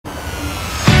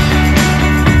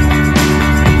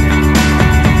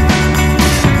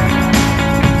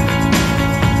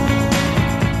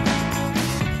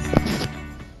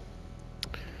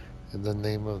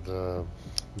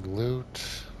Loot,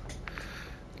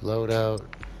 loadout,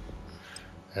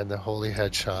 and the holy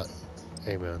headshot.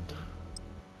 Amen.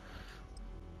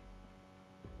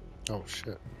 Oh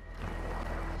shit.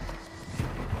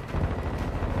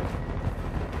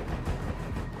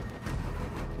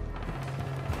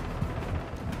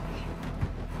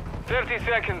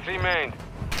 Seconds remain.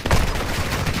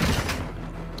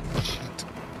 Shit.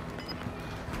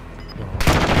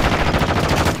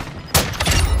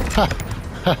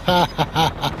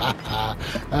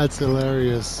 That's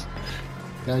hilarious.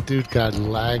 That dude got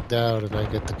lagged out and I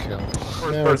get the kill.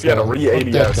 First, you got a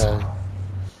re-ADS. Oh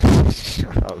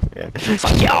man.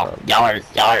 Fuck y'all. Y'all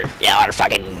are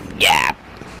fucking, yeah.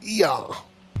 Yeah.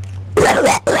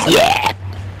 Yeah. Yeah.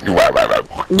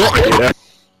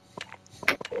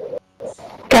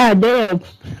 God damn.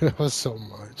 That was so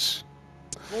much.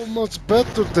 So much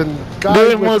better than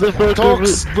guy with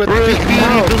talks with big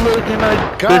mouth.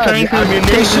 God,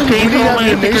 ammunition? We need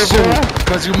ammunition.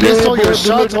 Because you missed all your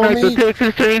shots, homie.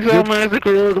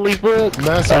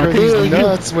 Massacre these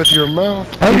nuts with your mouth.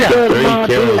 You got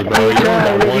 3 kills, bro. You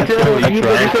got 1 kill each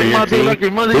round for your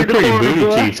team. We're pretty booty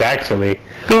cheeks, actually.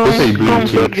 We're pretty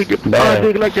booty cheeks.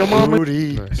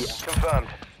 Booty. Nice. Confirmed.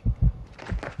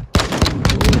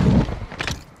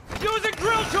 Using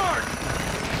drill charge!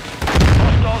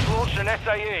 Hostiles launched an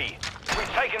SAE. We've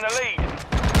taken the lead.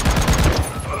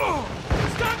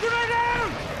 Stun grenade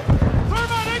out!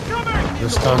 Thermite incoming! The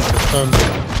stun.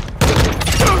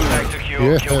 Tag secure.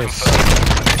 Kill Yes.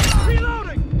 confirmed.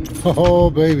 Reloading! Oh,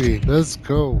 baby. Let's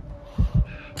go.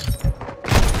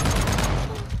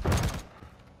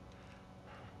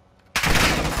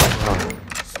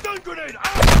 Stun grenade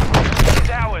out! It's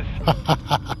ours.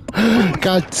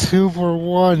 Got 2 for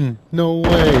 1. No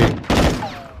way.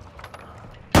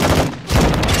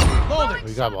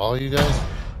 We got all you guys?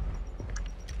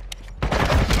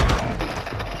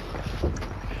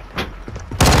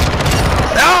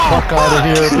 Fuck out of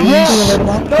here, bitch.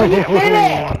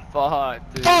 Fuck,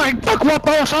 dude. Fine, fuck what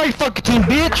boss I fucking team,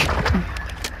 bitch.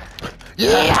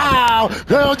 Yeah!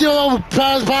 Hell, you know,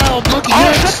 pass by, look Oh,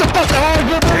 at shut the fuck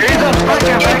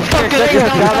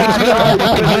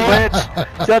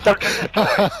up, Shut the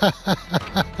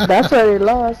That's why they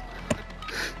lost.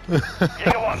 Oh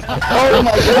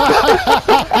my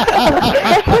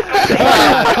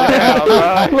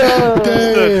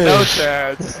Damn. No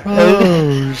chance.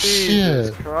 Oh,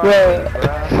 shit. Bro,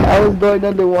 I was going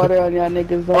underwater on y'all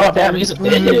niggas. Oh, damn, he's a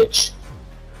bitch.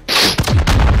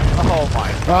 Oh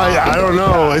my Oh, god. yeah, I don't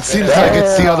know. It seems like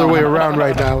it's the other way around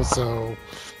right now, so,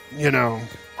 you know.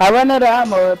 I ran out of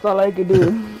ammo, that's all I could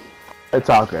do. It's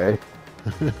okay.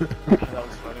 That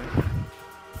was funny.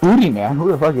 Booty man,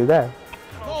 who the fuck is that?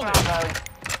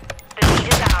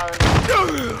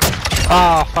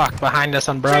 Oh, fuck, behind us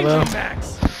on Bravo.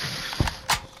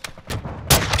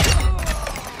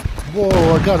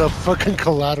 Whoa, I got a fucking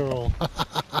collateral.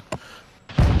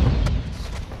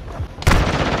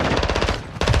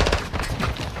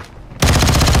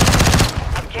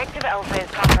 Objective Alpha is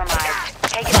compromised.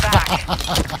 Take it back.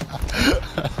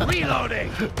 Reloading!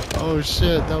 Oh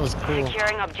shit, that was cool.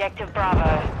 Securing Objective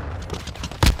Bravo.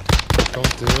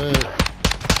 Don't do it.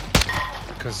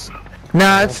 Cause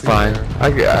Nah, it's fine.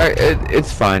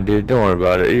 It's fine, dude. Don't worry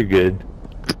about it. You're good.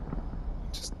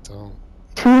 just don't.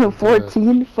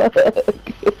 14? Fuck. Don't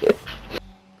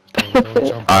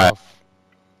jump Alright. off.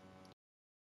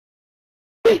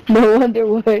 No wonder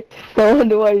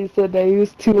why you said that. He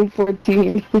was 2 and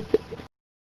 14.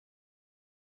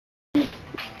 Yeah,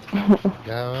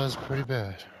 it was pretty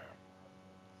bad.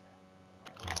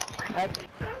 You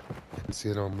can see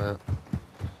it on map.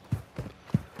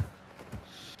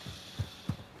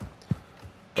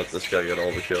 Let this guy get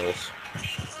all the kills.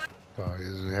 Oh,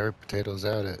 he's Harry Potato's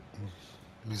at it.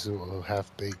 He's a little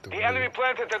half-baked. The enemy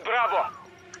planted at Bravo.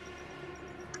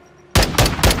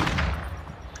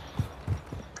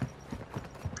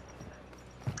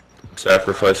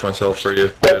 Sacrifice myself for you,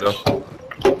 Potato.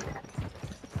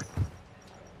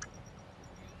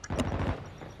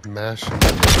 Mash. What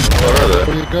are Where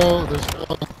they? you go? There's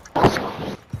one.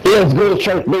 Feels good,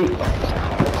 shark meat.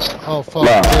 Oh, fuck.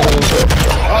 Potato.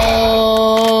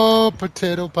 Oh,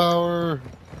 potato power.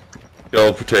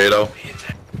 Go, Potato.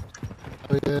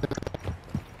 Oh, yeah.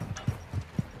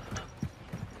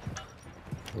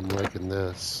 I'm liking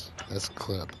this. That's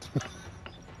clipped.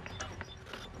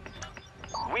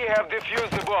 We have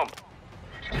defused the bomb.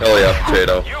 Hell yeah,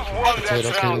 Potato. You've won Potato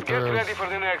that round. can Get throw. ready for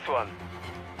the next one.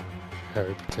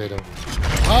 Harry Potato.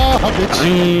 Oh,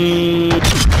 bitch.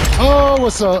 Oh,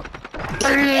 what's up?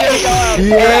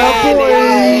 Yeah, boy.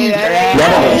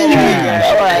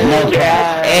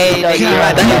 Hey, like, you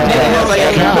got that.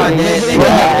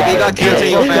 You got cancer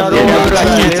in your family. You got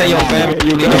cancer in your family.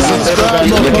 You got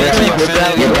cancer in your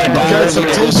family. Got some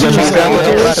tissues,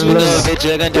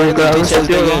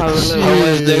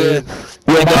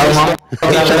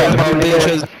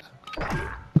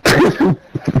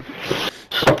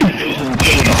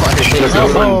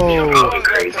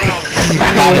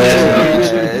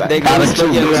 They gotta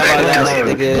still get grandma's ass,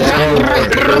 nigga.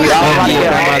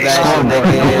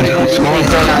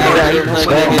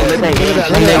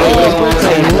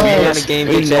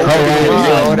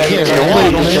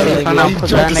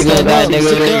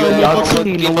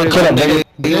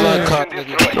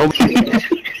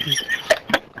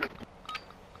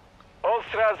 All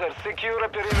Strasser, secure a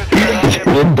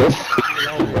perimeter.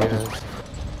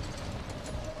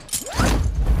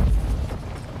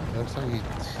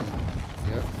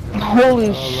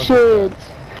 Holy shit.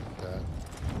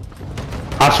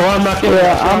 I swear I'm not killing you.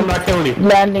 I swear I'm not killing you.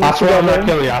 Landing I swear I'm not together.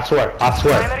 killing you. I swear. I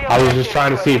swear. I was just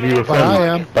trying to see if you were But I friendly.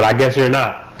 am. But I guess you're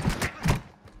not.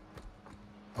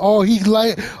 Oh, he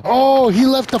left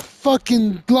the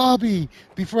fucking lobby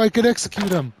before I could execute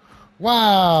him.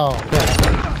 Wow.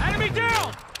 Enemy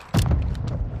down!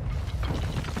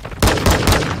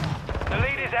 The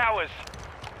lead is ours.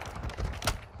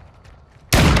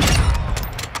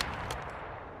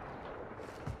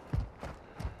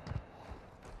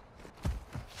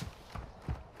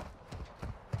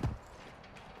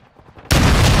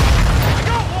 I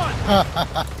got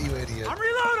one! You idiot. I'm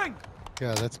reloading!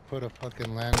 Yeah, let's put a fucking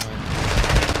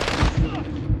landmine.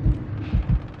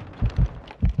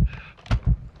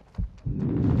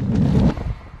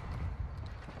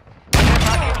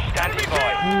 Standing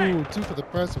by. Ooh, 2 for the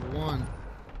price of 1.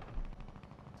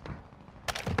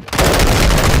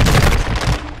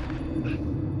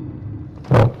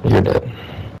 Oh, you're dead.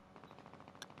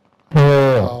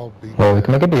 I'll be Well, we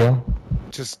can make a deal.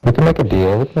 just We can make a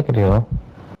deal. We can make a deal.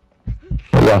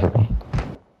 What do you offer me?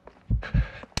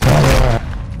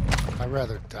 I'd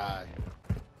rather die.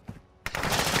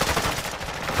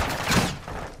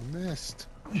 Missed.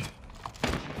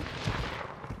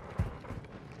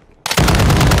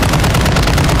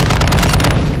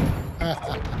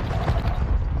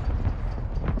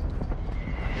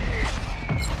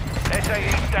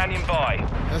 SAE standing by.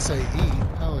 SAE?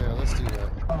 Hell yeah, let's do that.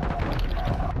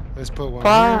 Let's put one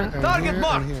Fire. here, and Target here,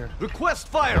 marked. and here. Request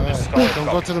fire. Alright, don't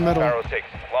go to the middle. Sparrow 6,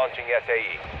 launching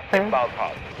SAE. Inbound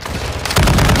pass.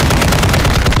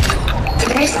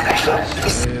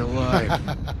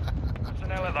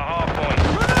 Personnel at the hard point.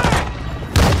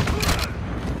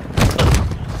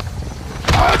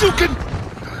 Ah, you can...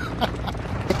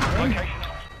 Location.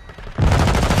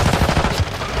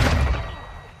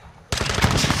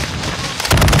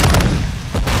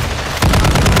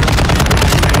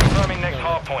 Confirming next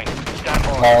hard point. Stand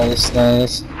by. Nice,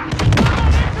 nice.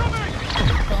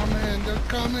 They're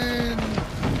coming!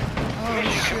 Oh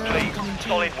Mission shit, I'm complete. coming too.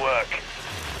 Solid work.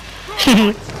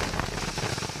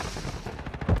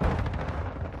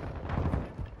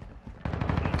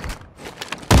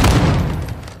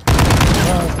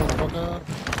 Motherfucker.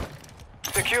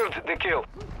 Secured the kill.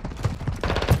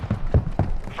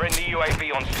 Friendly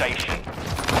UAV on station.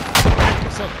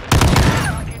 What's up?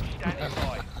 Package standing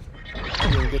by.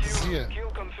 You didn't get to see it. Kill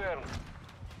confirmed.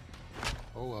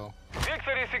 Oh well.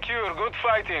 Victory secure. Good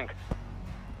fighting.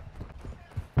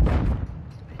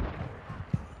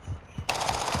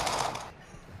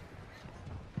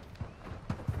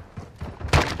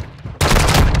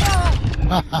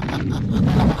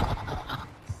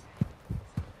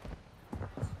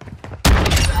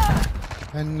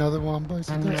 Another one, boys.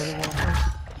 Another one, boys.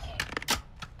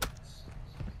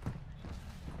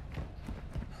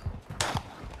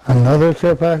 Another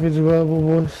care package available,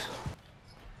 boys.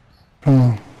 Come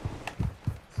on.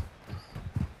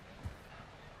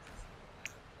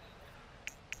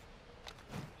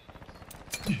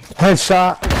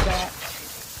 Headshot.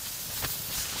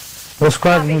 What's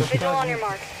cracking? Visual on your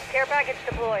mark. Care package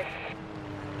deployed.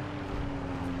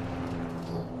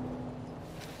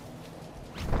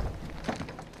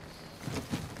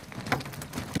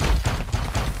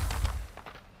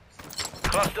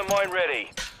 Cluster mine ready.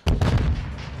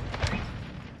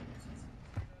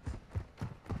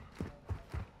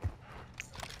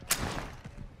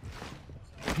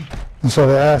 And so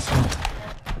they asked me,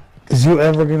 is you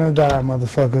ever gonna die,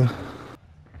 motherfucker?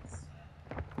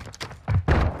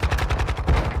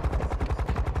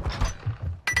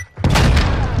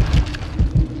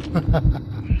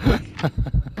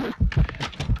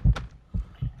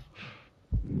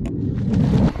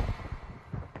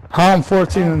 I'm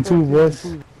 14 and 2, boys.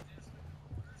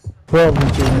 12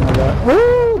 and 3, you know that.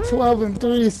 Ooh, 12 and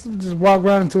 3. Just walk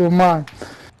right into a mine.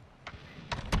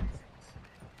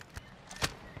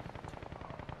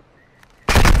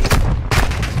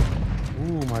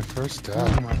 Ooh, my first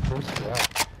death.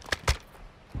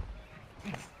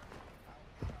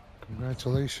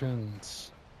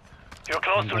 Congratulations. You're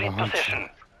close I'm to gonna lead hunt position.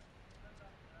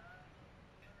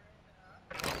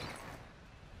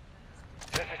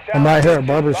 This is I'm right here at South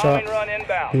barber Bomb shop. and run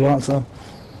inbound. You want some?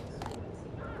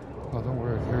 Oh, don't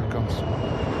worry. Here it comes.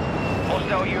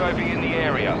 Hostile UAV in the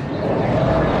area.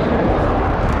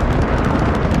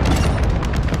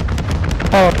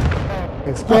 Oh,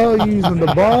 expel using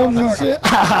the bombs and shit.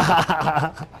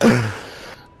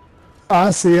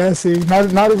 I see.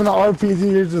 Not even an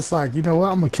RPG. You're just like, you know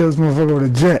what? I'm gonna kill this motherfucker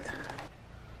with a jet.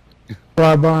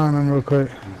 Fly by on him real quick.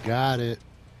 You got it.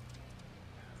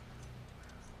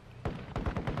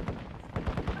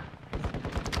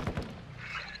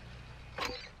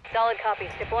 Solid copy.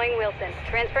 Deploying Wilson.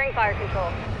 Transferring fire control.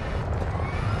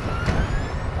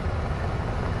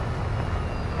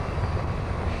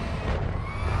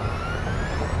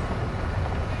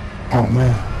 Oh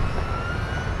man.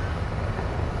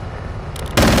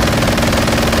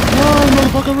 Run,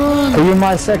 motherfucker, run! Are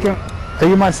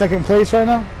you my second place right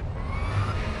now?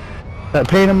 That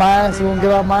pain in my ass, you won't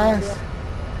get out my ass?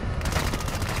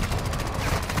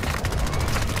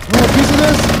 You want a piece of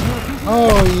this?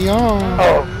 Oh, yum.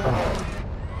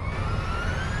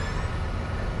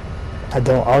 I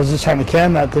don't. I was just trying to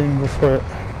can that thing before it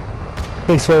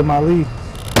takes away my lead.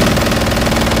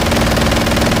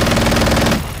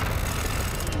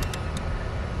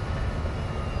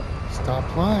 Stop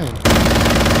playing.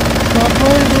 Stop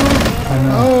playing, dude. I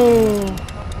know. Oh.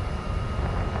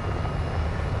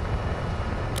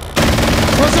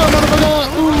 What's up, motherfucker?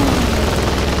 Ooh.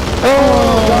 Oh,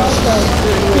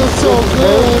 feels so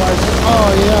good. Oh,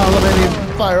 yeah. Let me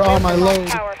fire all my load.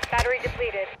 Power. Battery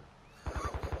depleted.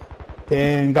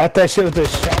 And got that shit with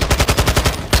this shot.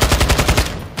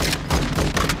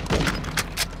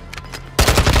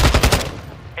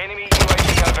 Enemy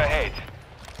UAV overhead.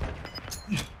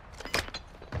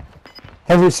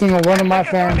 Every single one of my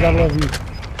fans, I love you.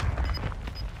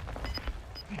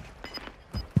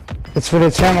 It's for the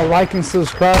channel, like and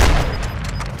subscribe.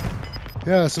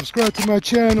 Yeah, subscribe to my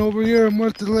channel over here,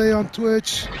 Muerterrey on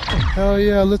Twitch. Hell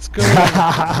yeah, let's go.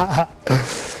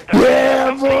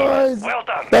 Yeah, boys! Well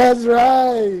done. That's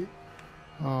right!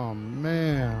 Oh,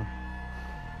 man.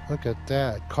 Look at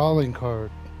that calling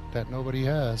card that nobody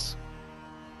has.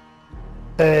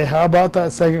 Hey, how about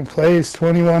that second place?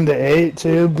 21-8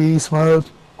 too, beast mode.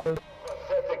 Pathetic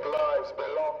lives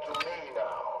belong to me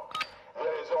now.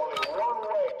 There is only one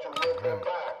way to win them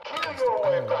back. Kill your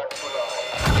way back to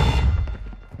life.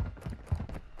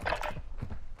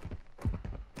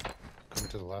 Coming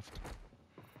to the left.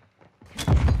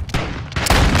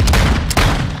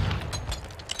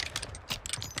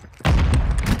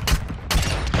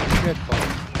 Get fucked.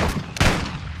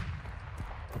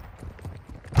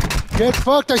 Get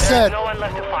fucked, I There's said! no one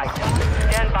left to fight.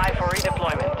 Stand by for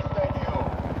redeployment.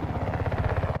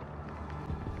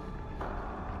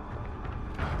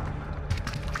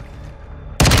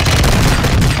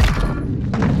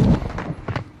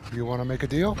 You want to make a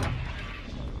deal?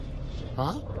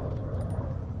 Huh?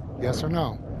 Yes or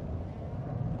no?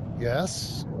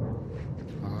 Yes?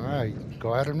 Alright,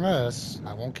 go ahead and rest.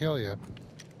 I won't kill you.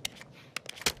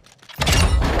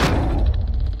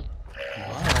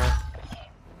 Alright.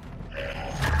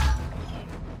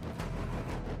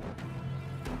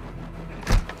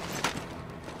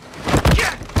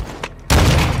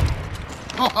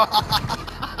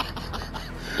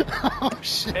 Oh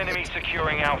shit. Enemy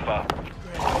securing Alpha.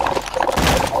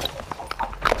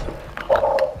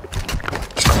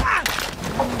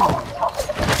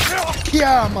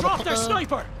 Yeah, motherfucker.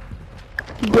 sniper!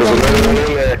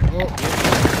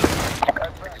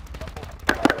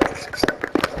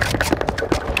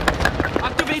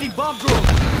 Activating bomb drone.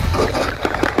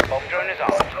 Bomb drone is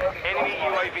out. Enemy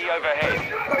UAV overhead.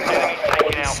 Enemy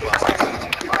taking Alpha.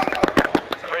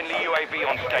 Friendly UAV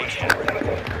on station.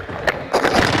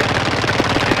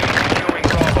 Enemy securing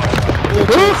Bravo.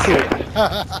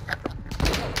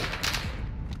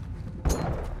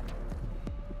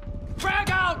 Frag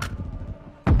out!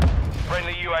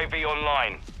 Friendly UAV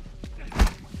online.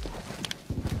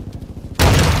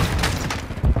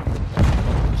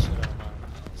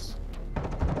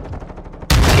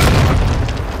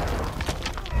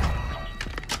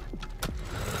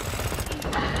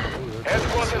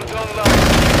 Headquarters online.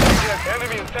 Yes,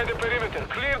 enemy inside the perimeter.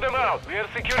 Clear them out. We are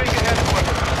securing the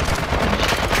headquarters.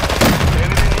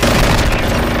 Enemy needs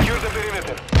to secure the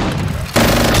perimeter.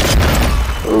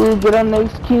 get on the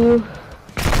HQ.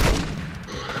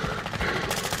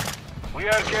 We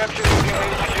are capturing the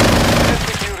HQ. Get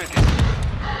security.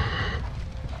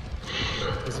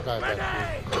 There's a guy back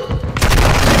here.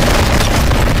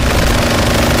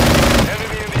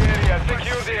 Enemy in the area.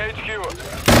 Secure the HQ.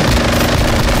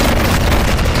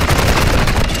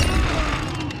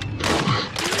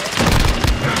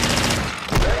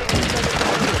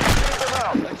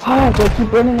 Fuck, I keep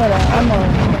running out of ammo.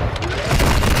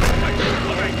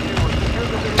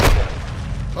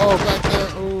 Oh, back there.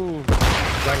 Ooh.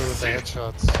 Got it with the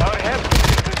headshots. Our head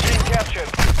is being captured.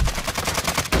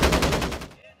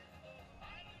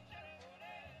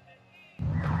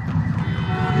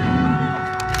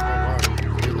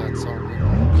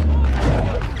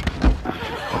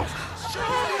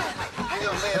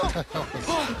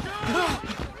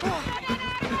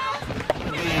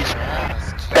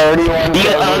 You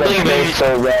ugly bitch. So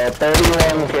bad.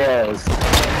 31 kills.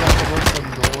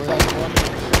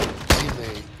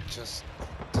 Teammate just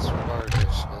disregarded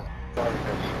this shit.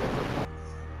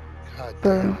 God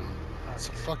damn. It's a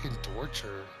fucking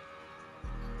torture.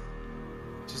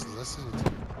 Just listen to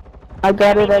it. I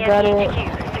got it.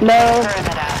 No.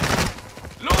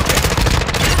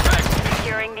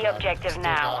 Securing the objective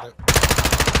now.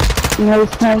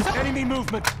 Nice. Enemy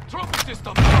movement. Trophy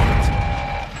system.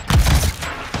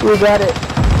 We got it.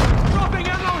 Dropping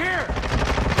ammo here.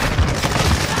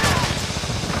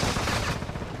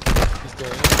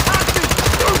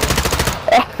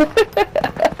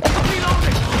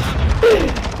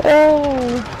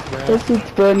 Oh, this is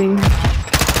funny.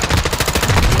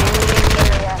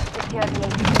 Secure the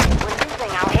HQ. We're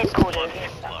losing our headquarters.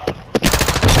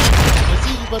 I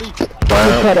see you, buddy.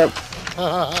 Cut up.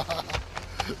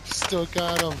 Still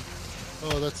got him.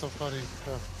 Oh, that's so funny.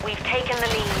 We've taken the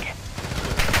lead.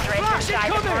 Threat inside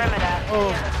the perimeter.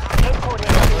 Oh. Headquarters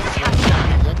is being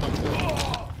captured.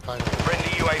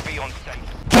 Friendly UAV on station.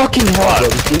 Fucking hell!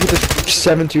 Give it to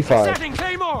 725. Setting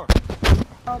Claymore.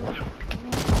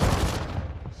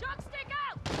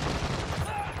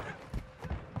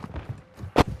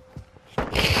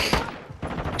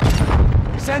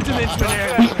 Sentinels in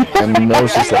area. And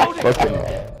nose is like fucking.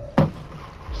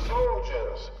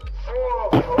 Soldiers,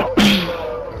 4 of us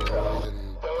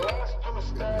the last 2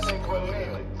 standing were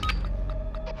living.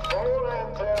 4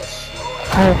 enter.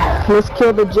 Alright, let's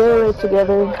kill the jailer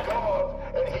together.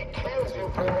 And he kills you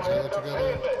for whatever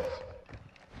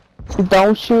payment.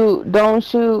 Don't shoot. Don't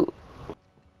shoot.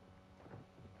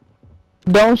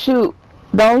 Don't shoot.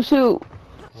 Don't shoot.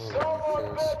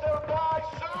 Someone better die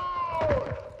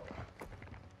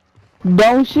soon!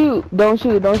 Don't shoot. Don't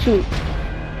shoot. Don't shoot.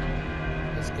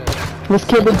 Let's go. Let's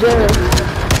kill the jailer.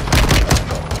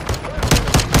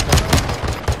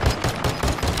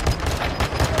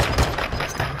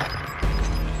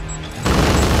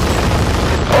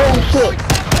 Oh shit.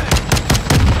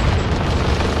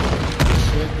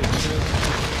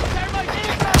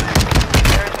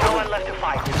 There's no one left to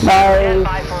fight. Stand Nice.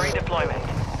 by for redeployment.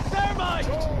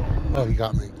 Oh, he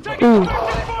got me. Ooh.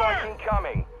 Strike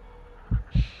incoming.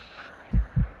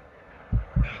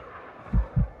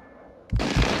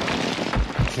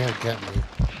 You can't get me.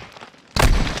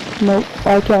 Nope,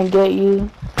 I can't get you.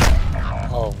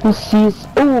 Oh, He sees.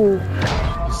 Ooh.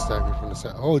 he stabbed me from the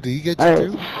side. Oh, did he get you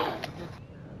Alright. too?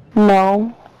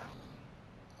 No.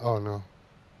 Oh, no.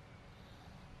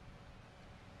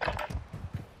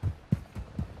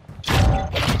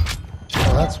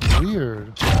 Oh, that's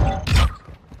weird.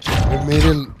 It made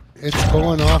it. It's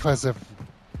going off as if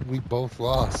we both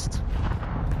lost.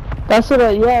 That's what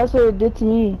that's what it did to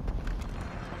me.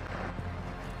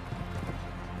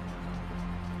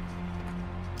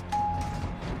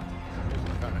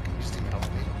 Can you still help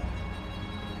me?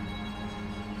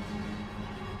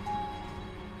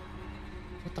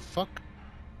 What the fuck?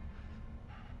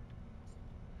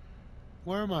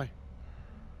 Where am I?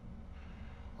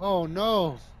 Oh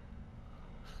no!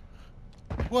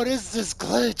 What is this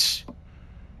glitch?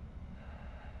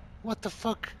 What the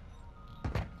fuck?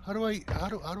 How do I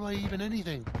even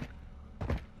anything?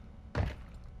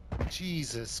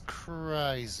 Jesus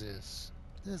Christ.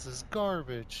 This is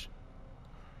garbage.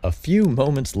 A few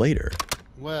moments later.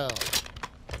 Well,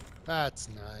 that's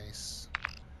nice.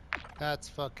 That's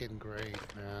fucking great,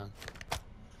 man.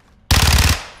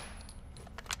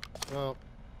 Well,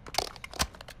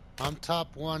 I'm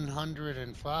top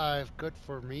 105. Good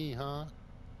for me, huh?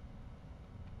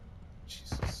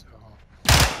 Jesus. Oh.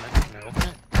 Can I open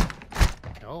it?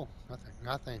 No,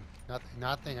 nothing.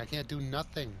 I can't do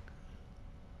nothing.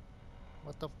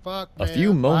 What the fuck, man? A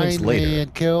few moments Find later. me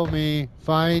and kill me.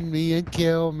 Find me and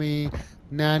kill me.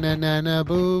 Na na na na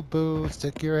boo boo.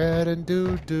 Stick your head in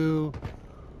doo doo.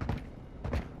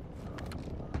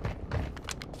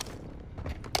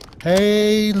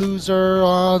 Hey, loser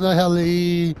on the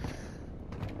heli.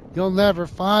 You'll never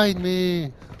find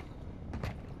me.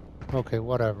 Okay,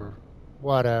 whatever.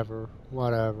 Whatever.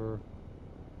 Whatever.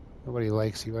 Nobody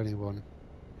likes you, anyone.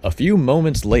 A few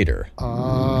moments later. Ave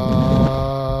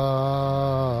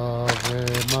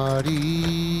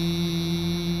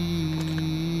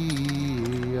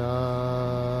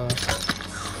Maria.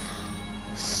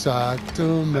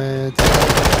 Sanctum et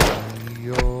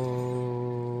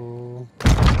Dio.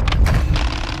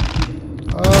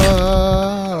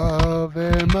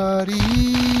 Ave Maria.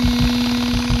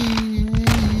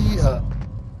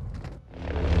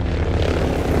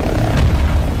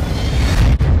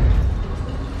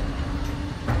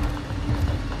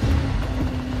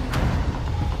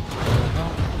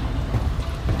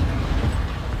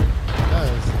 That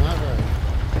is not right.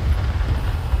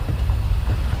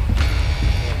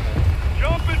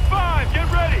 Jump in 5,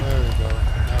 get ready! There we go.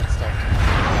 Now it's stuck.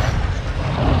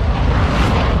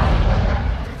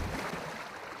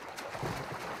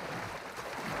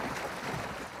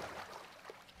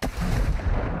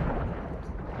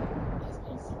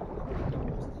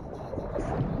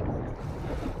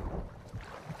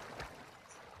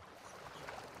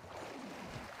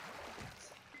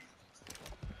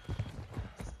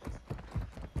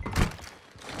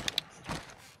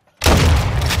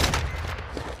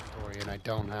 And I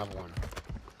don't have one.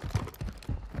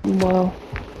 Wow.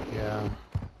 Yeah.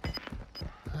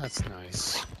 That's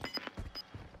nice.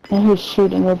 And who's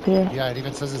shooting up here? Yeah, it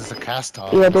even says it's a cast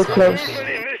off. Yeah, they're It's not close.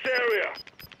 actually- In this area!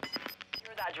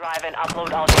 Clear that drive and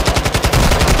upload all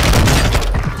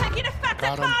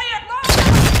Got him.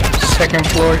 Second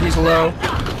floor, he's low.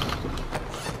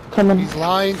 Coming. He's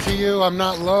lying to you. I'm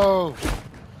not low.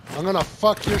 I'm gonna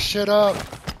fuck your shit up.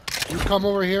 You come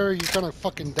over here, you're gonna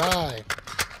fucking die.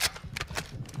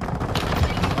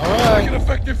 Alright.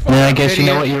 Yeah, I guess you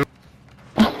know what you're.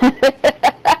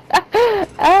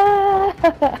 Ah,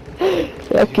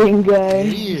 fucking guy.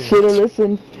 Idiot. Should've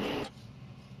listened.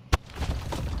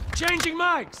 Changing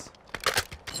mics!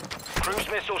 Cruise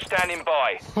missile standing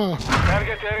by. Huh.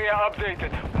 Target area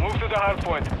updated. Move to the hard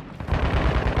point.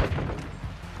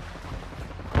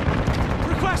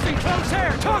 Requesting close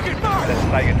air. Target mark! That's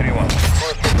Tiger 3-1.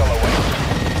 Course missile away.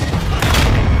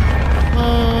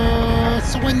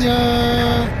 Swenya.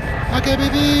 Okay,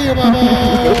 baby, baba.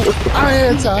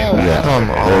 It's out.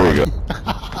 There we go.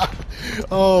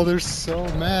 Oh, they're so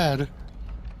mad.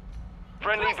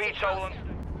 Friendly beach hole.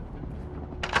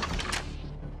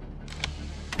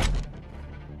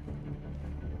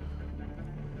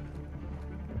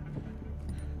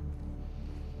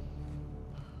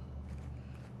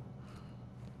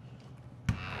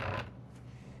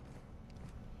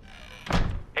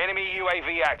 Enemy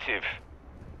UAV active.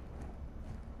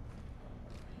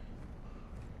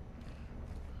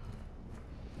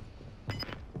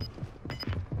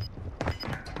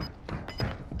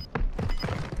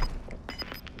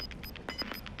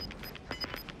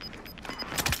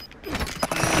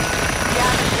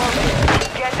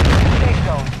 Get to the safe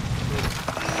zone.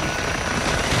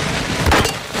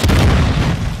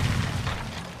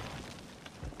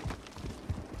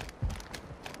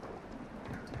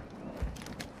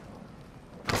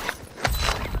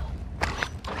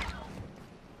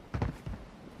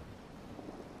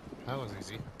 That was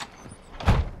easy.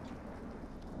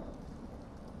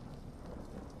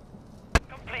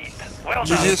 Complete. Well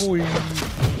GG's. done.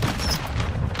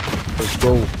 Let's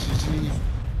go. GG.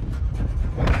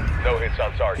 No hits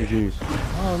on target. GG's.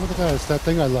 Oh, look at that. It's that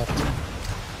thing I left.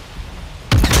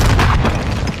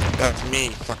 That's me,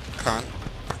 fucking cunt.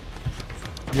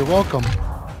 You're welcome.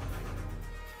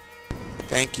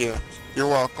 Thank you. You're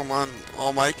welcome on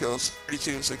all my kills.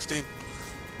 32 and 16.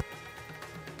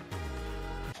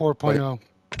 4.0.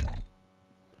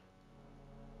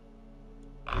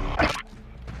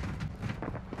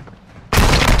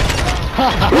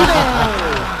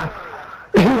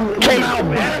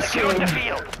 Secure the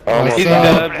field. Easy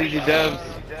dubs, easy dubs.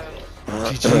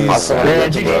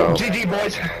 GG,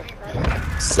 boys.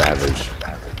 Savage.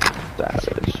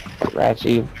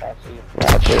 Ratchet.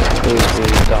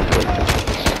 Please dump it.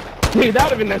 Dude, that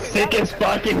would've been the sickest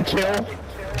fucking kill.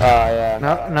 Oh,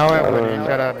 yeah. No, it wouldn't.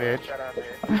 Shut up, bitch.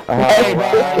 Hey,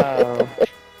 wow.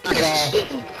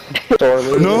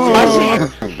 No!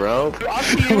 Bro.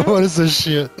 What is this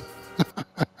shit?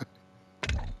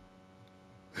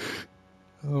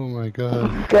 Oh my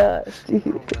god. Gosh.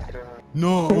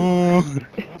 No.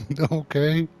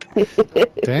 Okay.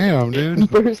 Damn, dude.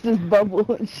 Burst his bubble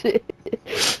and shit.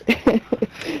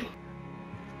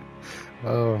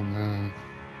 Oh man.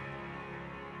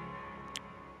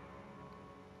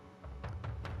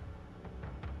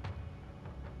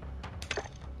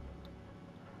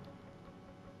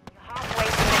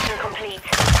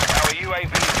 UAV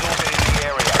is orbiting the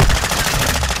area.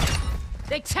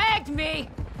 They tagged me!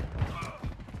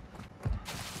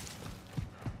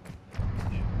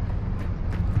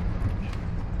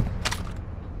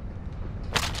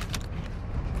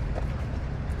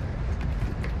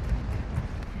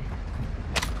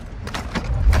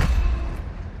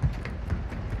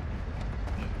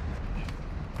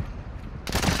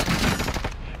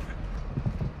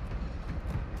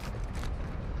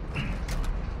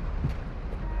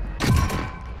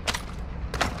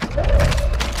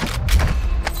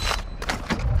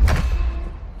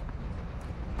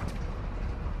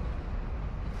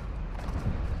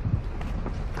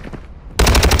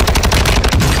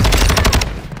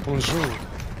 Bonjour.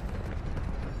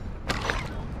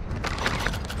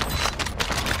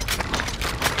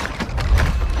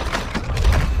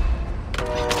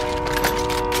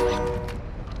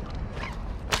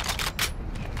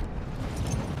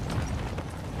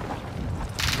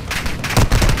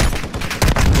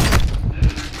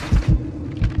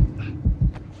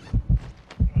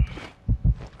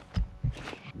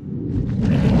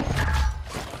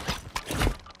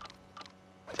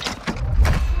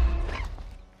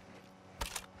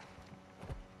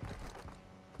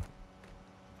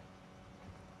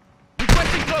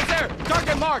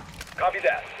 Target marked. Copy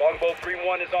that. Longbow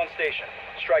 3-1 is on station.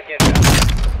 Strike inbound.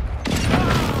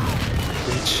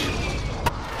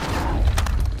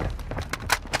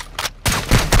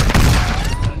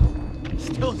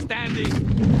 Still standing.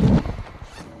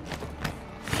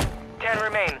 10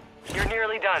 remain. You're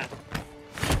nearly done.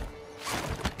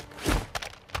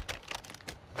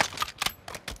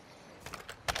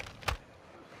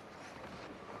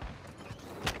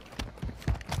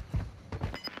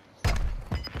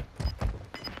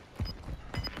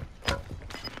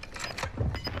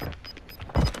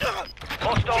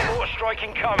 Hostile mortar strike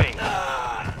incoming.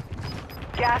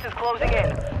 Gas is closing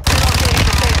in.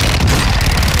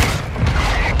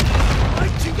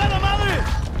 ¡Chingada madre!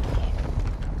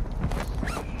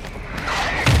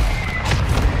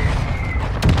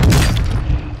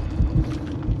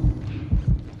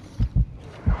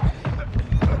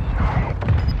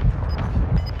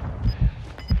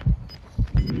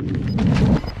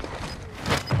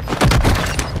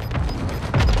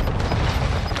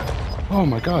 Oh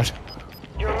my god.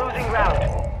 You're losing ground.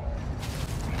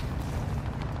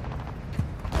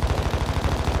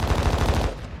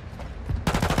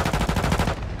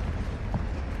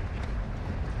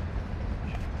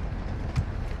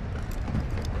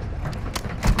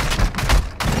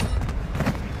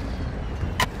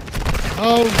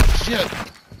 Oh shit.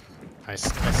 Nice,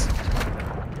 nice.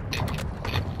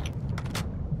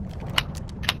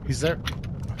 He's there.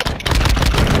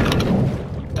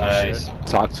 Nice.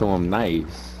 Talk to him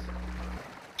nice.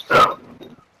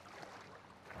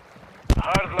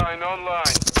 Hardline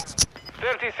online.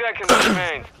 30 seconds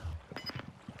remain.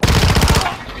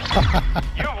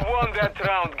 You've won that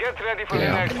round. Get ready for the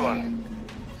next one.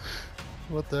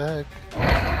 What the heck?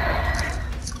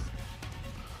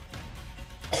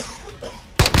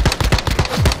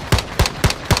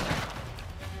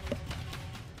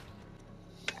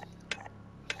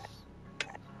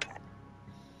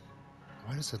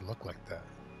 Why does it look like that?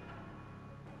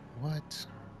 What?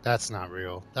 That's not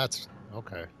real. That's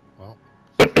okay. Well,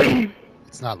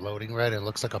 it's not loading right. It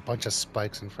looks like a bunch of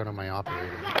spikes in front of my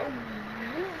operator.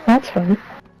 That's fun.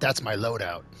 That's my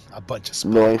loadout. A bunch of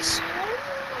spikes. Nice.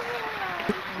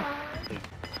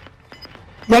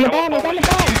 Run the bomb! Run the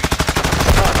bomb!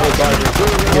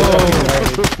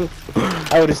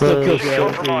 I would have still killed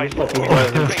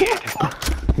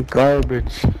you.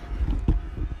 Garbage.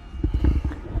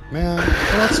 Man,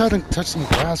 go outside and touch some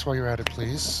grass while you're at it,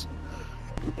 please.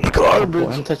 Garbage.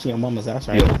 I'm touching your mama's ass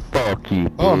right now. Fuck you.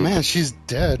 Oh man, she's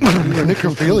dead. You're a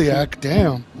necrophiliac.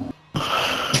 Damn.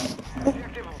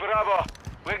 Bravo.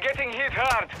 We're getting hit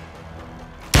hard.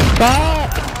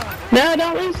 Stop! No,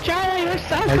 don't lose Charlie. We're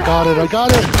so I got it. I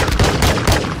got it.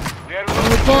 They're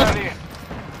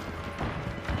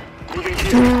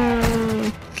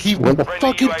He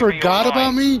fucking forgot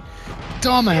about me?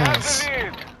 Dumbass.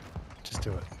 Just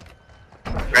do it.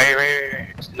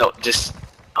 Right. No, just.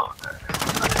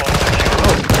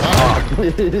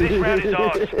 This round is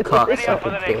ours. Ready up for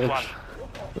the next one.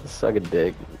 Suck a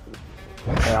dick.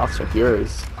 Hey, I'll suck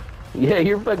yours. Yeah,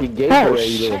 you're fucking gay boy,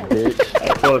 you little bitch.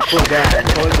 Pull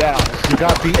it down. You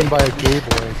got beaten by a gay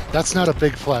boy. That's not a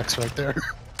big flex right there.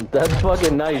 That's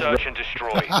fucking nice. Search and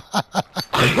destroy.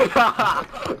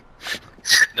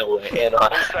 No way, and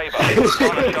on.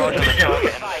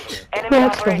 Enemy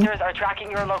operators are tracking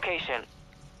your location.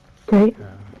 Great.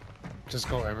 Yeah. Just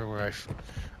go everywhere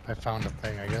I found a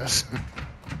thing, I guess.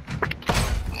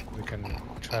 We can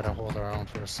try to hold our own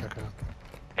for a second.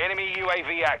 Enemy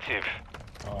UAV active.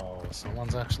 Oh,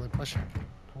 someone's actually pushing.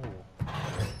 Cool.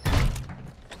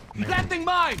 Planting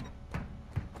mine!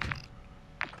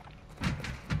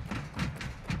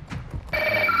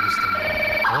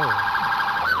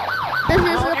 This is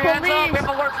the Hold your hands up, we police! have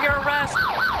a warrant for your arrest!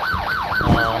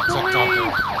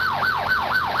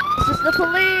 This is the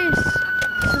police!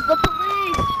 This is the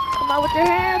police! Come out with your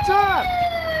hands up!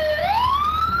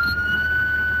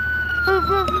 Move,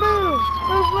 move, move!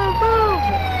 Move, move, move!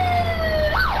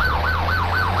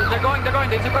 They're going,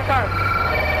 they took our car!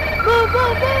 Move,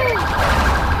 move, move!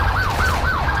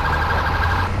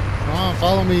 Come on,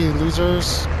 follow me,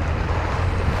 losers.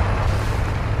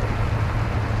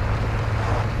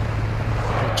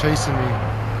 They're chasing me.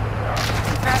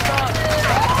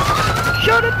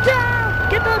 Shut it down!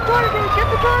 Get the target! Get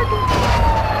the target!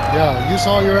 Yeah, use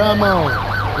all your ammo.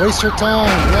 Waste your time.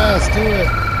 Yes, do it.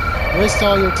 Waste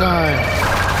all your time.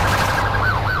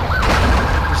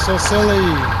 You're so silly.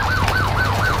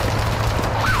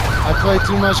 I play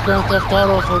too much Grand Theft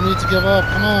Auto for me to give up.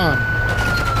 Come on.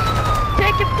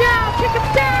 Take him down! Take him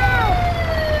down!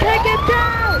 Take him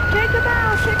down! Take him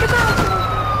out! Take him out!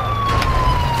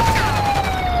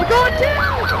 We're going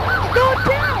down! We're going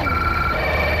down!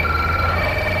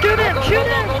 Shoot him! Shoot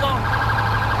him!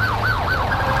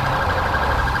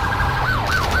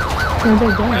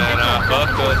 Man, fuck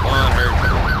those hunters.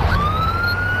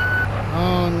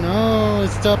 Oh no,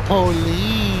 it's the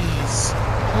police.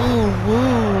 Ooh,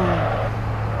 woo.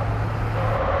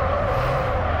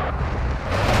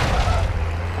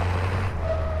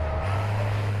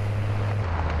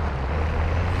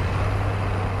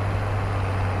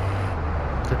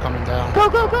 They're coming down. Go,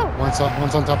 go, go! One's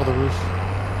on top of the roof.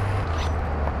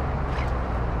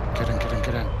 Get in, get in,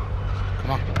 get in.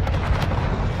 Come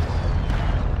on.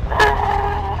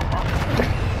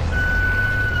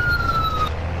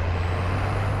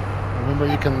 Remember,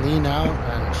 you can lean out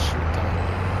and shoot them.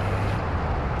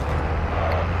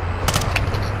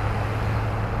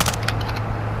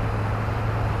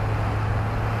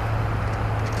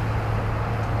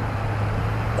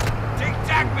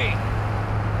 Take me!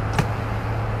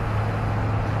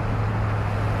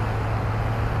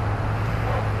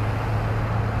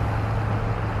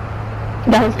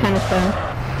 That was kind of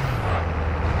fun.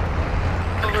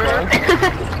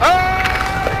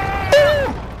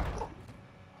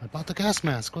 I bought the gas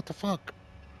mask. What the fuck?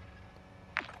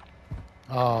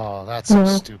 Oh, that's so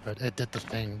stupid. It did the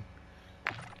thing.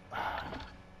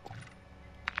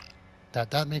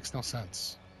 That makes no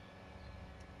sense.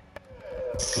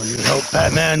 Will you help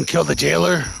Batman kill the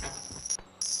jailer?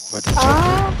 Or the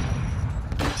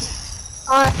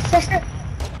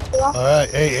Alright,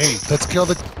 hey, let's kill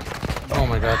the... Oh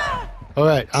my god.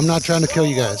 Alright, I'm not trying to kill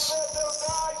you guys.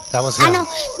 That was him. I know,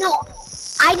 no.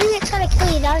 I didn't try to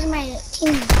kill you, that was my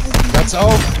teammate. That's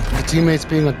all. The teammate's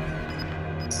being a...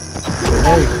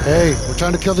 Hey, we're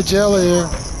trying to kill the jailer here.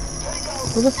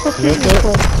 Who the fuck You is right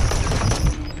there?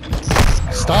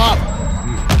 this? Stop!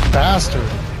 You bastard.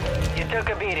 You took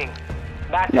a beating.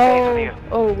 Back to base with you. No!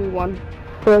 Oh, we won.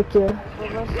 Right here.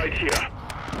 Right here.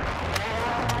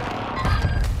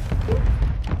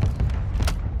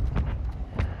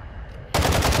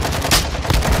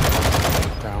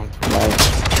 Down.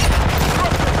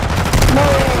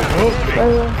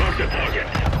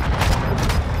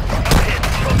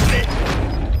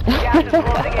 Gas is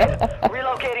closing in.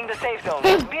 Relocating the safe zone.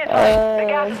 Be advised, the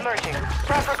gas is merging.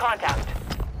 Prep for contact.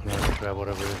 I'm gonna grab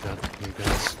whatever you got, you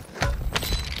guys.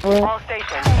 All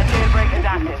stations, the jailbreak is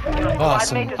active. Your squad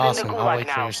Awesome, mate is awesome. in the I'll gulag wait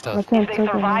for now. your stuff. can't If they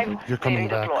take survive, You're coming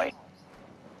they back. deploy.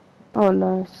 Oh,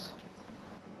 nice.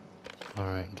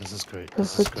 Alright, this is great.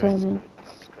 This is Perfect great. timing.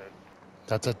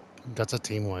 That's a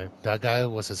team wipe. That guy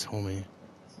was his homie.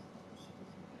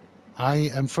 I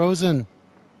am frozen.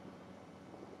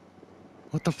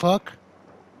 What the fuck?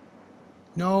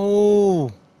 No.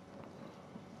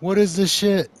 What is this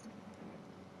shit?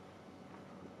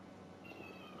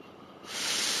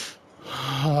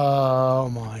 Oh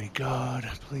my god,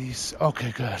 please.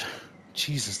 Okay, good.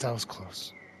 Jesus, that was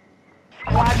close.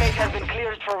 Squad mate has been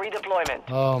cleared for redeployment.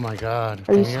 Oh my god.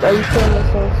 Are you Can you still hear me? in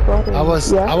the same squad? I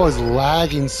was Yeah? I was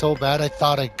lagging so bad I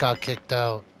thought I got kicked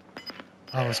out.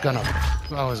 I was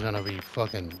gonna be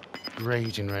fucking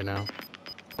raging right now.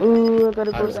 Ooh, I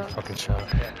gotta I go was down. fucking shot.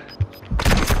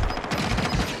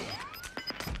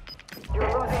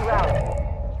 You're losing ground.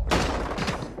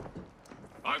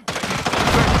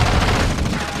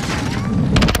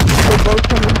 They're both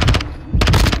coming.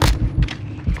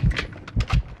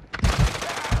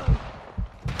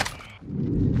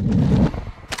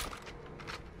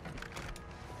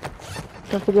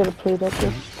 Don't forget to play that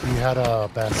too. We had a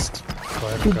best.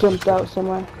 ahead. He jumped out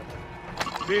somewhere.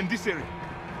 They're in this area.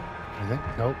 I think?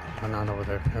 Nope, I'm not over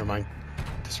there. Never mind.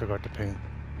 Disregard the ping.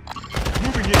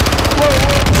 Moving in.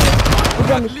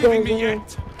 He's on the Not leaving stairs me here.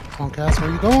 yet. Come on, Cass, where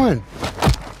are you going?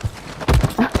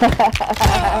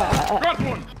 Got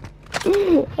one.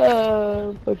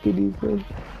 Fucking Ethan.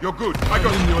 You're good. I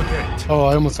got in your head. Oh,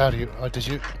 I almost had you. Did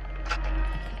you?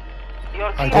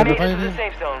 Your I team did made it revive to you? the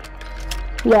safe zone.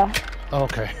 Yeah. Oh,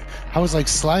 okay. I was like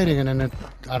sliding and then it,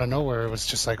 out of nowhere it was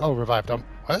just like, oh, revived.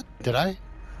 What? Did I?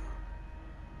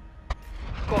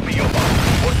 Copy your mark.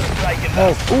 What's the strike in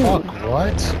Oh, that? fuck,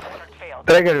 what?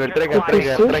 Trigger.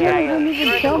 Didn't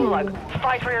even tell me.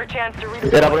 Fight for your chance to read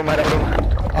Era broma, era broma.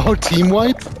 Oh, team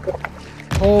wipe?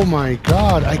 Oh my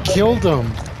god, I killed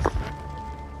him.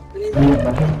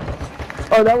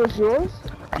 Oh, that was yours?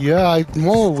 Yeah,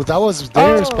 no, that was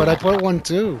theirs, but I put one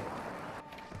too.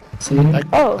 I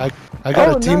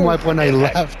got a team wipe when I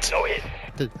left.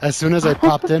 As soon as I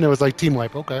popped in, it was like team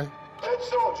wipe, okay. Dead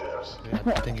soldiers. Yeah,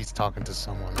 I think he's talking to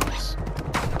someone else.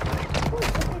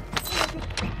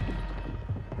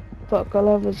 Fuck, I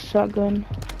love his shotgun.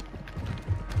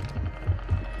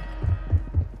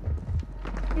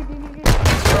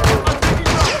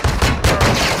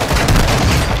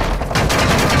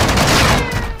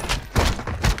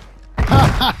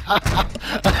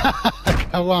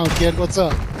 Come on, kid, what's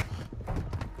up?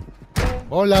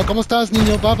 Hola, ¿cómo estás,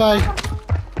 niño? Bye bye.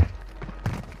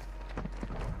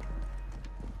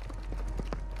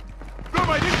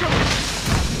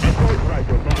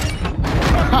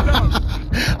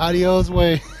 Adios,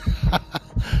 way.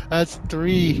 That's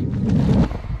 3.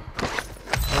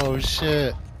 Oh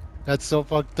shit. That's so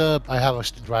fucked up. I have a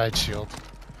riot shield.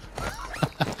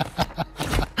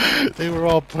 They were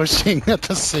all pushing at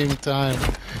the same time.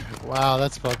 Wow,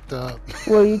 that's fucked up.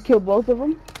 Well, you killed both of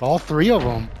them? All 3 of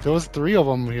them. There was 3 of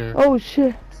them here. Oh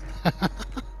shit.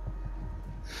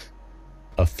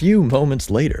 A few moments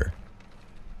later.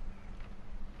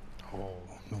 Oh,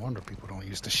 no wonder people don't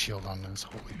use the shield on this.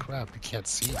 Holy crap, you can't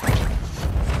see.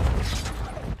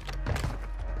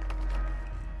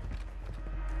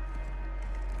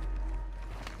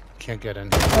 Can't get in.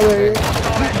 Okay.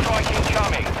 Strike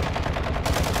incoming.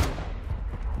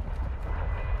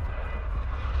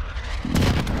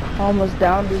 Almost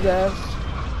downed his ass.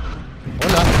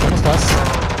 Hola, ¿cómo estás?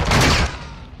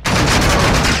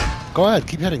 Go ahead,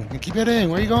 keep hitting. Keep hitting.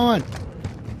 Where are you going?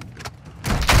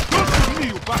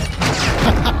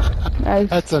 Nice.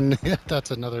 That's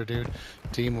another dude.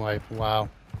 Team wipe. Wow.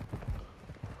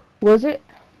 Was it?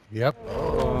 Yep.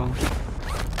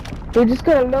 They just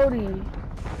got a loading.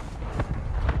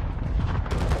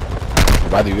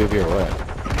 Why do you live here or what?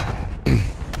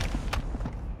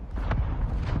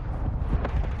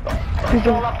 It's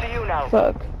all up to you now.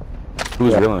 Fuck.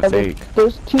 Who's real and fake?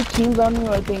 There's 2 teams on me,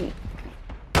 I think.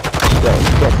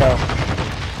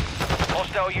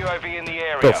 Hostile UAV in the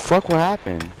area. The fuck, what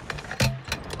happened?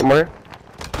 Where?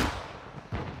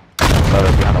 Oh,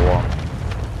 they're behind the wall.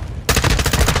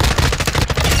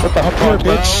 What the fuck,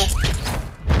 bitch?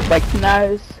 Like,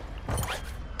 nice.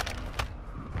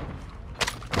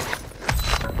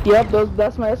 Yep,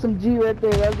 that's my SMG right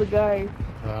there. That's the guy.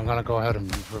 I'm gonna go ahead and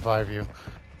revive you.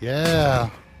 Yeah,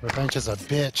 revenge is a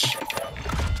bitch.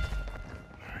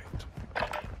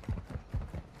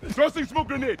 Tossing smoke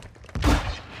grenade.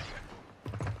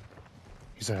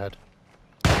 He's ahead.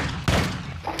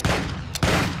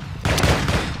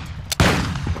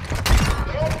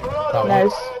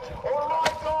 Nice.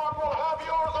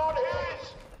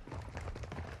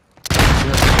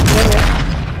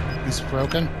 He's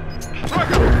broken. There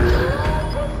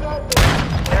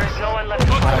is no one left to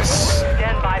fight. Nice.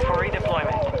 Stand by for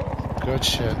redeployment. Good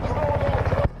shit.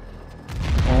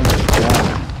 Oh my god.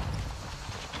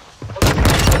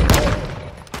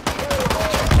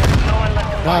 No one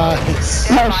left to fight. Nice.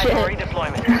 Stand by shit. for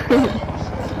redeployment.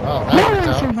 Oh, that worked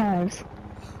out. survives.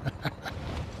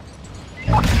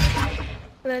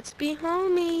 Let's be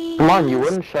homies. Come on, you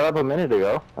wouldn't shut up a minute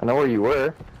ago. I know where you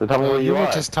were. So tell me where you were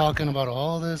are. just talking about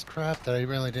all this crap that I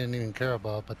really didn't even care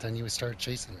about, but then you would start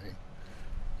chasing me.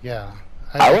 Yeah.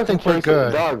 I wasn't think we're chasing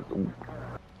good. dog.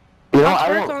 You know, I'll I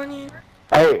twerk won't. on you.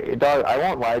 Hey, dog, I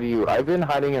won't lie to you. I've been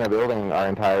hiding in a building our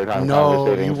entire time. No,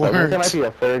 conversating, you so I think there weren't. might be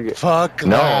a third. Fuck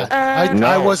No. that. No.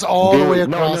 I was all the way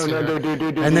across no, here.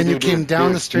 dude, and then you came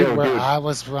down the street no, where dude. I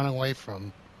was running away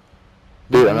from.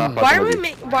 Dude, I'm not Why fucking are with we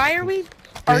you. why are we Big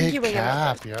arguing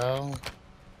about cap, yo.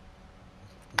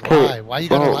 Hey, Why? Why you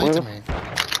gotta bro, lie to me?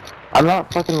 I'm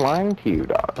not fucking lying to you,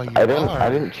 dog. But you I are.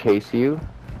 didn't chase you.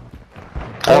 I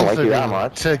don't Both like of you that you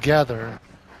much. together.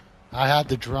 I had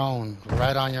the drone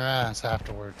right on your ass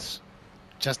afterwards.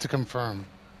 Just to confirm.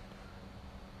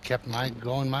 Kept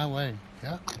going my way.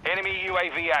 Yeah. Enemy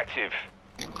UAV active.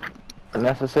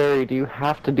 Unnecessary. Do you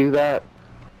have to do that?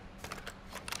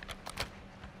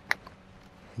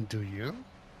 Do you?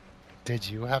 Did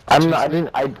you have to chase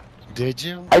me? Did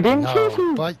you? I didn't chase No,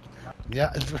 you. but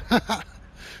yeah.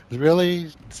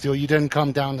 Really? Still, you didn't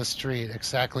come down the street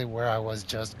exactly where I was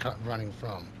just running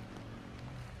from.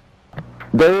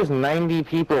 There's 90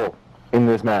 people in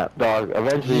this map, dog.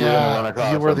 Eventually you're gonna run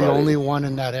across you were the somebody. only one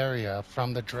in that area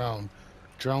from the drone.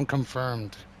 Drone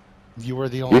confirmed. You were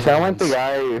the only You sound ones. like the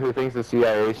guy who thinks the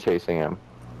CIA is chasing him.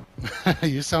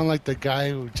 You sound like the guy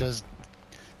who just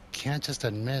can't just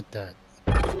admit that.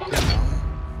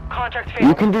 Contract failed.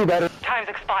 You can do better. Time's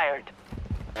expired.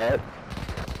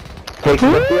 Take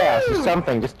some up the ass or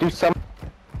something. Just do something.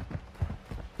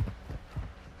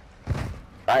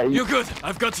 You're good.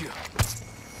 I've got you.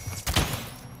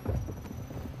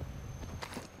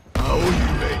 How are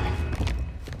you, baby?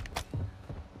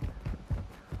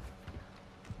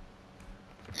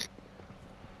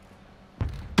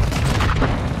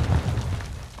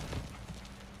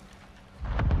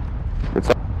 It's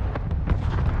up.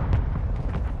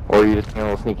 Or you just being a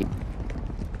little sneaky.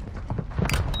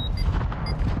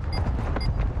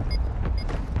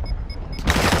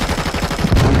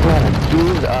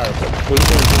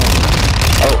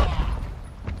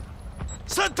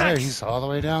 There, he's all the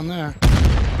way down there.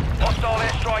 Hostile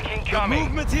airstrike incoming.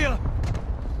 Movement here.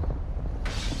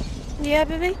 Yeah,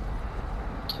 baby.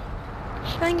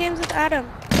 Playing games with Adam.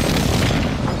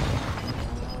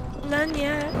 None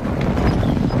yet.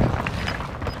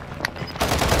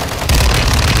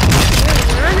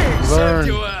 Learn.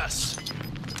 Your ass.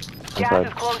 Gas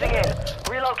is closing in.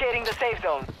 Relocating the safe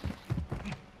zone.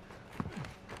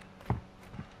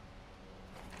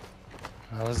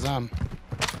 That was them.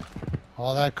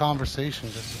 All that conversation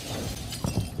just...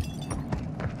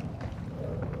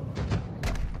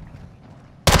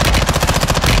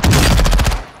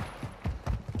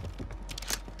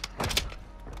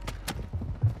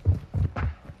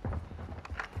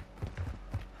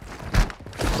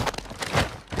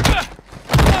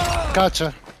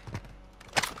 Gotcha.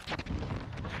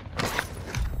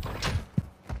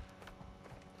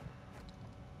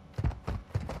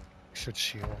 Should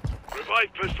shield.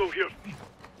 Revive pistol here.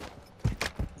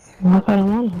 What kind of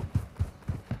money?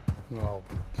 Well,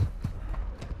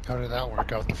 how did that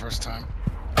work out the first time?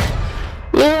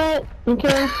 Yeah,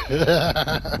 okay.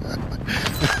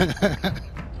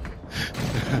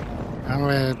 I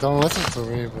mean, don't listen to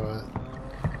me, but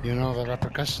you know the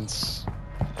repercussions.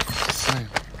 Same.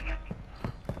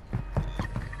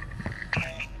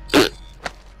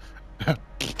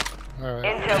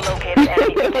 Intel located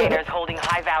enemy containers holding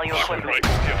high-value equipment.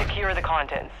 Secure the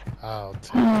contents. Out.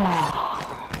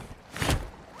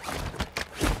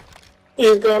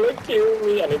 He's gonna kill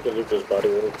me. I need to loot this body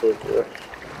real quick here.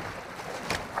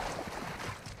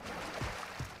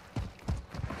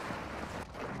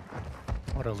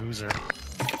 What a loser.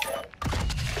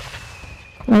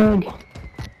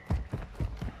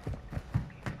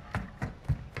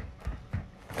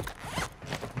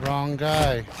 Wrong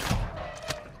guy.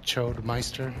 Chode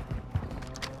Meister.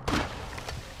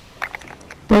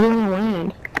 What do you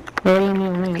mean? What do you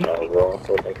mean?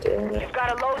 You've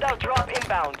got a loadout drop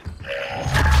inbound.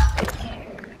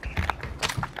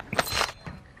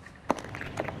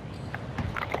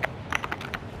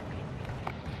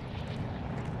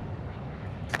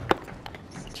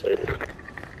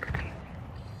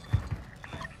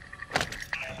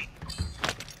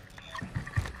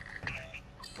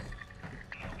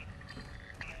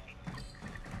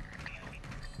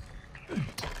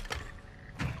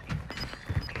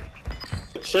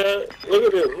 Chat, look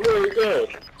at this, really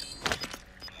good.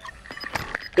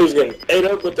 He's getting ate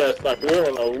up with that fuck. We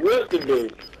don't know what to do.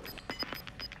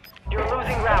 You're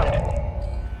losing round.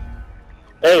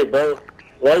 Hey, bro,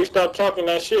 why you stop talking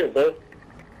that shit, bro?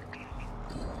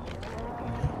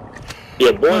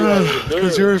 Yeah, boy,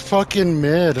 Because you're fucking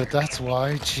mid, that's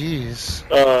why, jeez.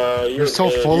 You're so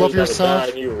mid, full you of was yourself. about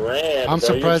to die and you ran, I'm bro.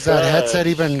 surprised You that trash. headset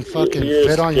even fucking You're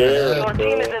fit on your scared, head. Your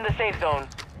team is in the safe zone.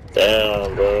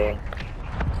 Damn, bro.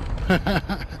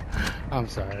 I'm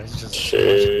sorry, it's just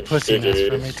Shit, pussiness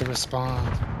for me to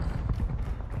respond.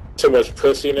 Too much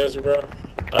pussiness, bro.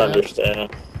 I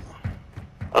understand.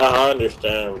 I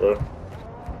understand, bro.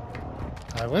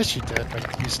 I wish you did,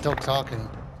 but you're still talking.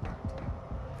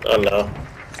 I know.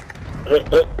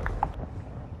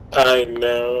 I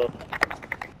know.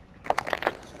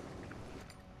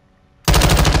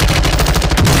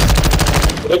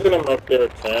 Look at him up there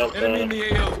camping.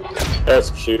 That's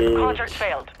cute. Contract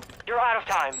failed. You're out of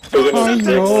time. I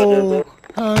know.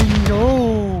 I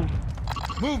know.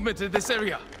 Movement in this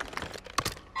area.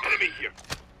 Enemy here.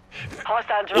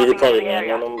 Hostile You could dropping probably into the land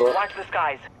area. on them, bro. Watch the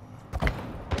skies.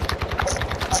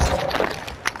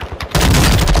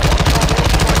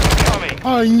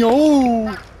 I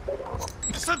know!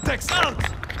 Syntax out!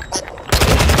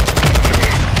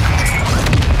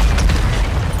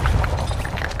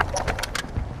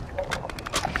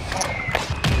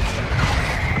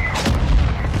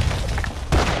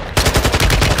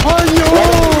 I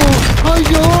know!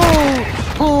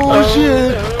 Oh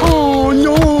shit! Oh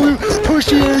no!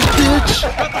 Pushy ass bitch!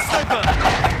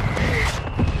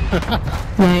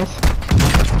 Nice.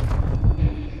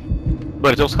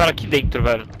 Mano, tem uns caras aqui dentro,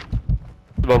 velho.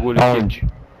 Do bagulho Onde?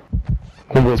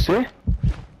 Com você?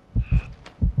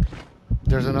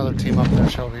 There's another team up there,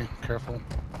 Shelby. Careful.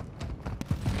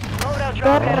 Loadout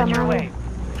drop headed your way.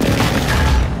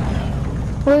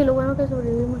 Uy, lo bueno que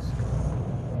sobrevivimos.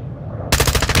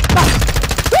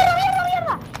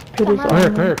 Come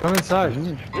here, come inside.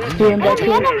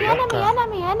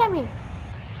 Enemy.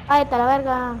 Ahí está la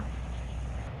verga.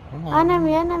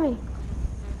 Enemy.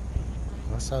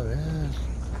 Vas a ver.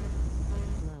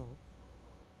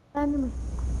 Enemy.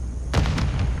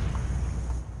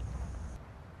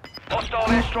 Hostile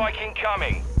airstrike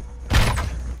incoming.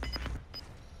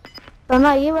 Están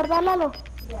ahí, ¿verdad, Lalo?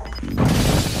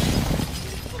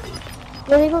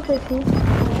 Yo digo que sí.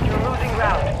 You're losing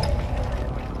ground.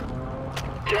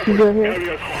 Yo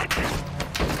here.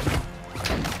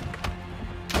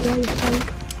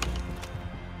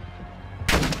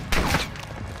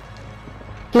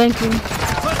 Flanking.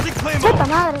 Puta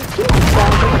madre, ¿qué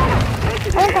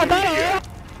me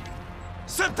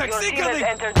Syntax Your team has incoming!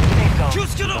 entered the safe zone.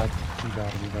 Just get up! You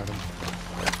got him.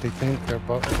 They think we're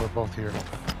both here.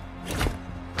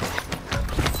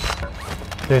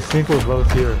 They think we're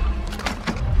both here.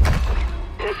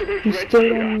 He's still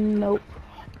in. Nope.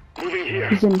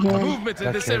 He's in here. Movement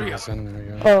in this area. Is in there,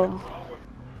 yeah. Oh.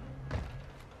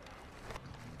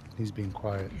 He's being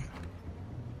quiet.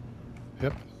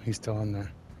 Yep, he's still in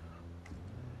there.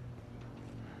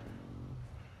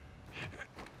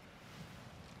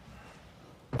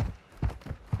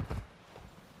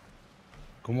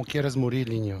 ¿Cómo quieres morir,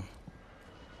 niño?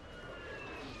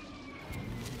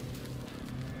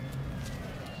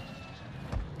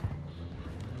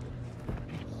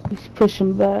 He's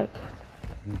pushing back.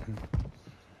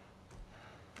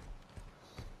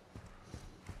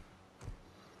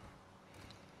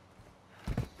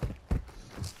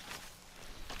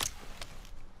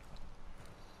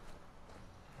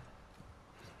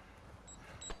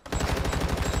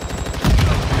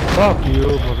 Fuck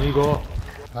you, amigo.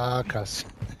 Ah, casi.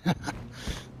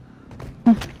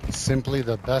 Simply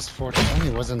the best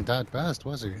 420 wasn't that best,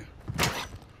 was he?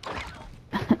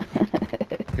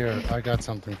 Here, I got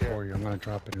something for you. I'm gonna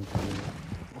drop it in front of you.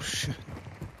 Oh shit.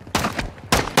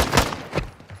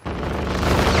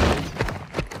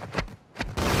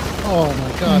 Oh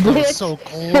my god, that was so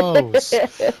close.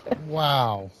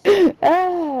 Wow.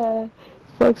 Ah,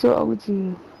 fuck's wrong with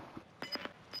you?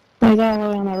 I got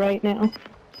one on the right now.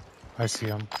 I see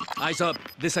him. Eyes up,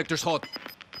 this sector's hot.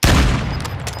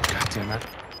 God damn it.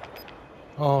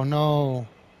 Oh no.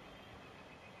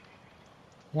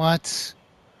 What?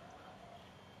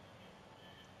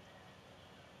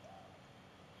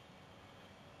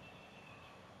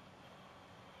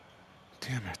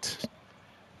 Damn it.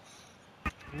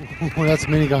 Ooh, that's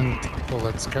minigun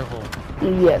bullets, careful.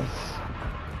 Yes.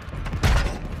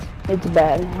 It's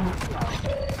bad.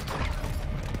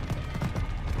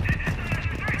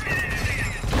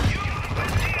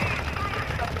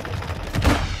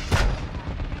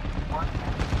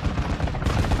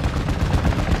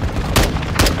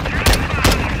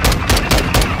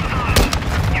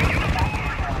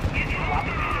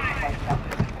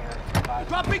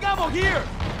 Dropping ammo here!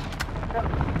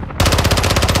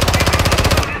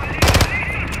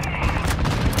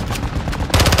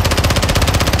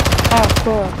 Oh,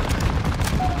 cool.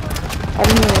 I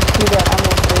didn't even see that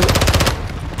ammo plate.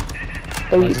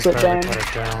 Oh, you sit down. Put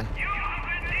it down.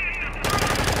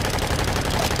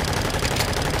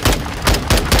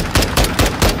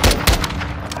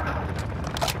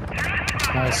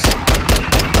 Nice.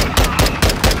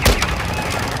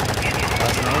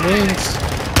 That's no wings.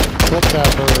 Flip that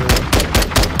bird.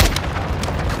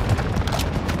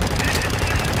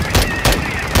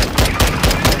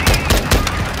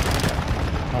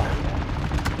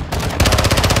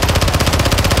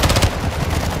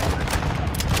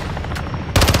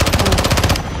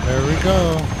 There we go.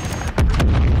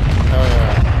 Oh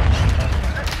yeah.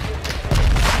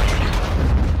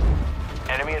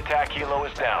 Enemy attack helo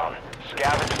is down.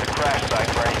 Scavenge the crash site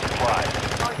for any supplies.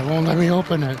 They won't let me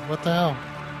open it. What the hell?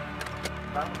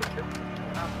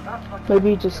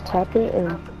 Maybe you just tap it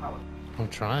or... I'm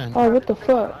trying. Oh, what the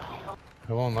fuck?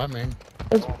 It won't let me.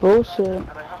 That's bullshit.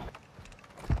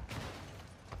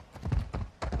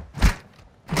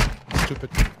 Stupid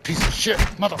piece of shit,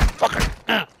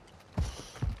 motherfucker!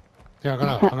 Yeah, I'm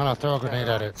gonna throw a grenade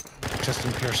at it, just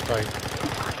in pure spite.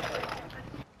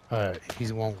 Alright,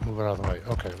 he won't move it out of the way.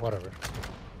 Okay, whatever.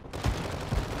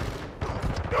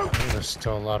 There's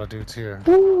still a lot of dudes here.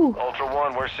 Ooh. Ultra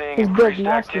One, we're seeing He's increased big,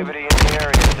 nasty. activity in the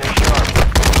area. Stay sharp.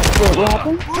 Wait, what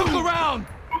happened? Look around!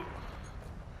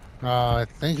 I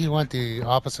think he went the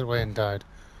opposite way and died.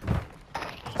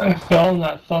 I fell in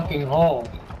that fucking hole.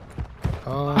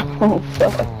 Oh,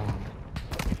 fuck.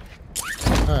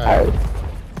 Alright.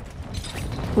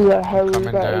 We got hurry, we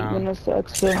Coming got down. 8 minutes to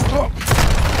exfil.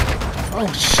 Oh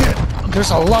shit!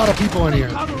 There's a lot of people in here.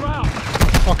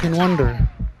 Fucking wonder.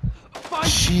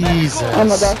 Jesus. Oh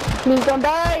my gosh, please don't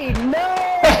die! No!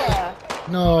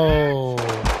 No.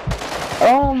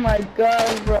 Oh my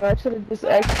god, bro, I should've just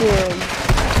exfiled.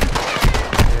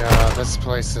 Yeah, this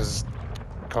place is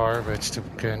garbage to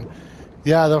begin.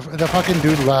 Yeah, the fucking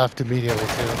dude left immediately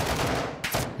too.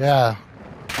 Yeah.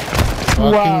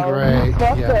 Fucking Wow, great.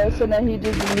 fuck Yeah. us, and then he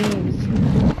just leaves.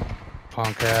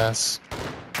 Punk ass.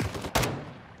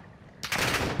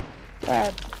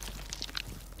 God.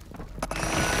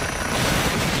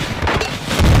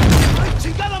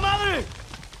 ¡Chingada madre!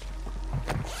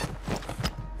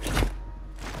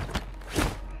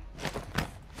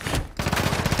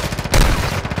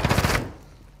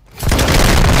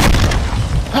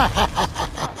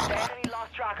 Enemy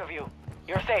lost track of you.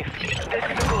 You're safe. This is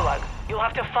the Gulag. You'll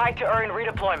have to fight to earn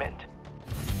redeployment.